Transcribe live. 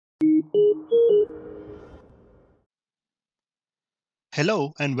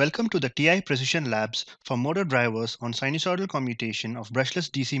Hello and welcome to the TI Precision Labs for motor drivers on sinusoidal commutation of brushless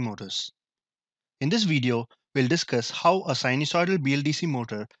DC motors. In this video, we'll discuss how a sinusoidal BLDC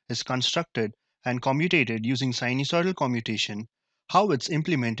motor is constructed and commutated using sinusoidal commutation, how it's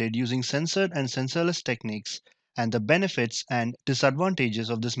implemented using sensored and sensorless techniques, and the benefits and disadvantages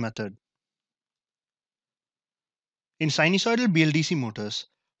of this method. In sinusoidal BLDC motors,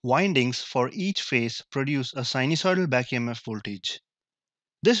 windings for each phase produce a sinusoidal back EMF voltage.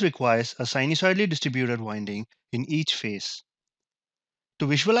 This requires a sinusoidally distributed winding in each phase. To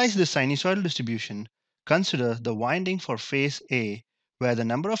visualize this sinusoidal distribution, consider the winding for phase A, where the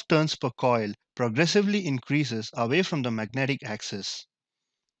number of turns per coil progressively increases away from the magnetic axis.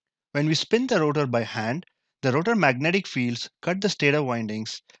 When we spin the rotor by hand, the rotor magnetic fields cut the stator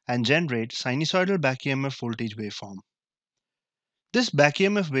windings and generate sinusoidal back EMF voltage waveform. This back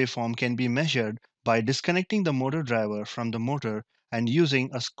EMF waveform can be measured by disconnecting the motor driver from the motor and using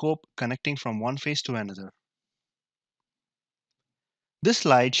a scope connecting from one phase to another. This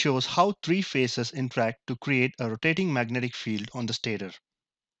slide shows how three phases interact to create a rotating magnetic field on the stator.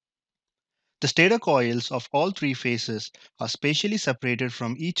 The stator coils of all three phases are spatially separated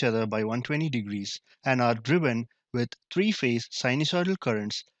from each other by 120 degrees and are driven with three-phase sinusoidal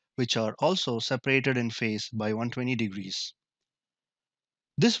currents, which are also separated in phase by 120 degrees.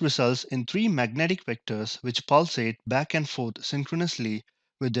 This results in three magnetic vectors which pulsate back and forth synchronously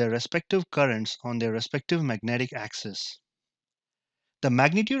with their respective currents on their respective magnetic axis. The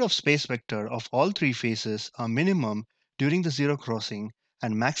magnitude of space vector of all three phases are minimum during the zero crossing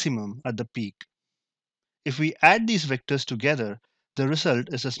and maximum at the peak. If we add these vectors together, the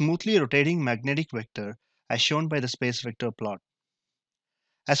result is a smoothly rotating magnetic vector as shown by the space vector plot.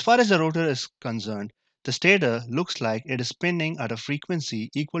 As far as the rotor is concerned, the stator looks like it is spinning at a frequency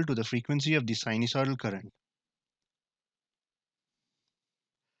equal to the frequency of the sinusoidal current.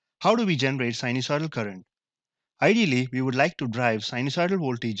 How do we generate sinusoidal current? Ideally, we would like to drive sinusoidal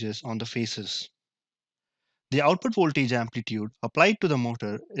voltages on the phases. The output voltage amplitude applied to the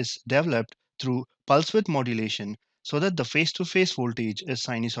motor is developed through pulse width modulation so that the phase-to-phase voltage is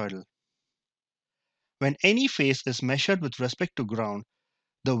sinusoidal. When any phase is measured with respect to ground,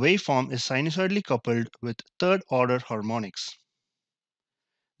 the waveform is sinusoidally coupled with third-order harmonics.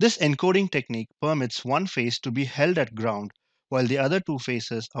 This encoding technique permits one phase to be held at ground while the other two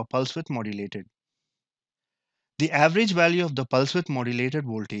phases are pulse width modulated. The average value of the pulse width modulated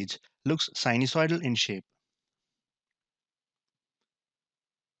voltage looks sinusoidal in shape.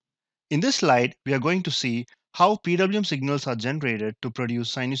 In this slide, we are going to see how PWM signals are generated to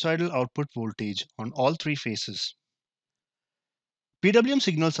produce sinusoidal output voltage on all three phases. PWM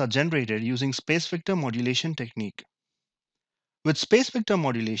signals are generated using space vector modulation technique. With space vector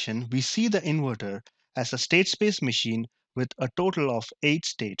modulation, we see the inverter as a state space machine with a total of 8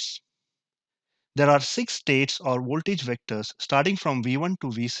 states. There are 6 states or voltage vectors starting from V1 to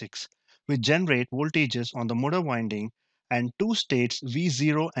V6, which generate voltages on the motor winding, and 2 states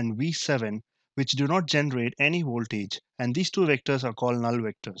V0 and V7, which do not generate any voltage, and these two vectors are called null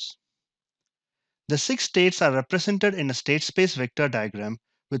vectors. The 6 states are represented in a state space vector diagram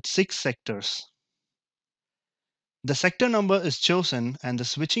with 6 sectors. The sector number is chosen and the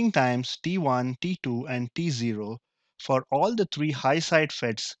switching times T1, T2, and T0 for all the three high side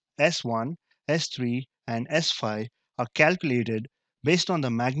FETs S1, S3, and S5 are calculated based on the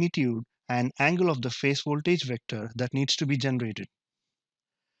magnitude and angle of the phase voltage vector that needs to be generated.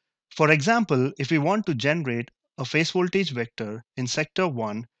 For example, if we want to generate a phase voltage vector in sector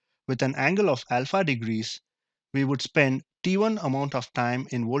 1 with an angle of alpha degrees, we would spend T1 amount of time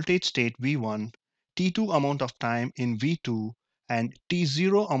in voltage state V1, T2 amount of time in V2, and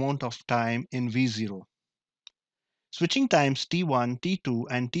T0 amount of time in V0. Switching times T1, T2,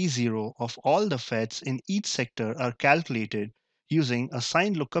 and T0 of all the FETs in each sector are calculated using a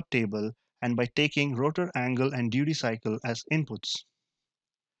signed lookup table and by taking rotor angle and duty cycle as inputs.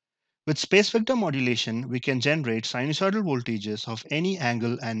 With space vector modulation, we can generate sinusoidal voltages of any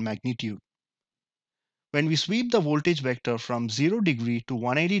angle and magnitude. When we sweep the voltage vector from 0 degree to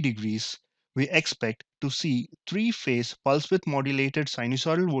 180 degrees, we expect to see three-phase pulse width modulated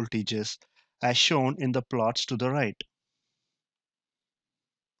sinusoidal voltages as shown in the plots to the right.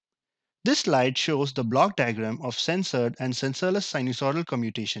 This slide shows the block diagram of sensored and sensorless sinusoidal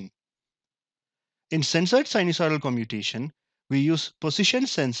commutation. In sensored sinusoidal commutation, we use position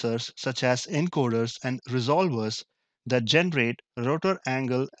sensors such as encoders and resolvers that generate rotor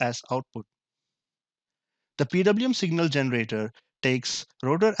angle as output. The PWM signal generator takes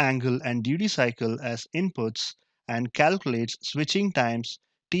rotor angle and duty cycle as inputs and calculates switching times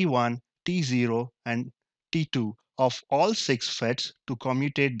T1, T0, and T2 of all 6 FETs to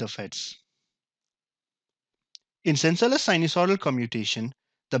commutate the FETs. In sensorless sinusoidal commutation,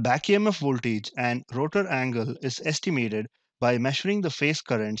 the back EMF voltage and rotor angle is estimated by measuring the phase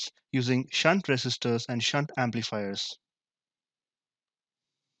currents using shunt resistors and shunt amplifiers.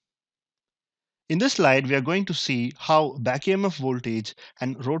 In this slide, we are going to see how back EMF voltage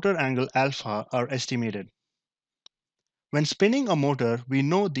and rotor angle alpha are estimated. When spinning a motor, we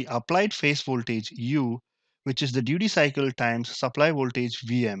know the applied phase voltage U, which is the duty cycle times supply voltage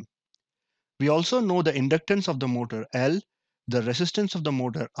Vm. We also know the inductance of the motor L, the resistance of the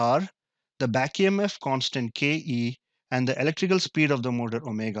motor R, the back EMF constant Ke, and the electrical speed of the motor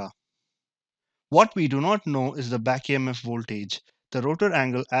omega. What we do not know is the back EMF voltage, the rotor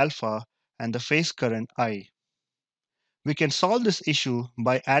angle alpha, and the phase current I. We can solve this issue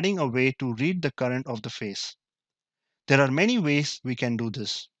by adding a way to read the current of the phase. There are many ways we can do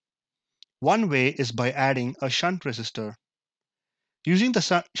this. One way is by adding a shunt resistor. Using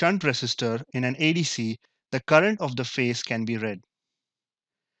the shunt resistor in an ADC, the current of the phase can be read.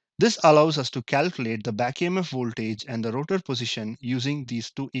 This allows us to calculate the back EMF voltage and the rotor position using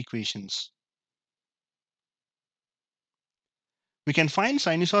these two equations. We can find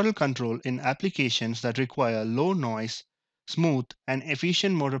sinusoidal control in applications that require low noise, smooth, and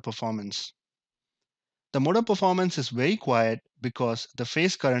efficient motor performance. The motor performance is very quiet because the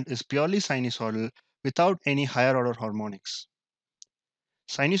phase current is purely sinusoidal without any higher order harmonics.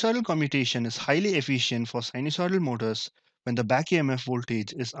 Sinusoidal commutation is highly efficient for sinusoidal motors when the back EMF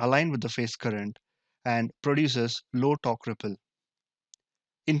voltage is aligned with the phase current and produces low torque ripple.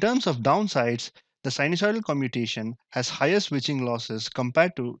 In terms of downsides, the sinusoidal commutation has higher switching losses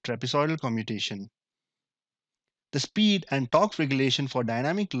compared to trapezoidal commutation. The speed and torque regulation for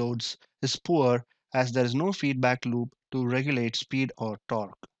dynamic loads is poor as there is no feedback loop to regulate speed or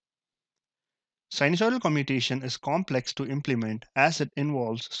torque. Sinusoidal commutation is complex to implement as it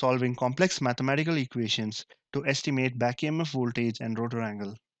involves solving complex mathematical equations to estimate back EMF voltage and rotor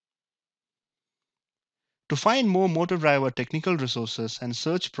angle. To find more motor driver technical resources and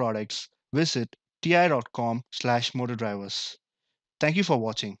search products, visit ti.com/motordrivers. Thank you for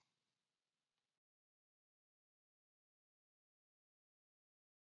watching.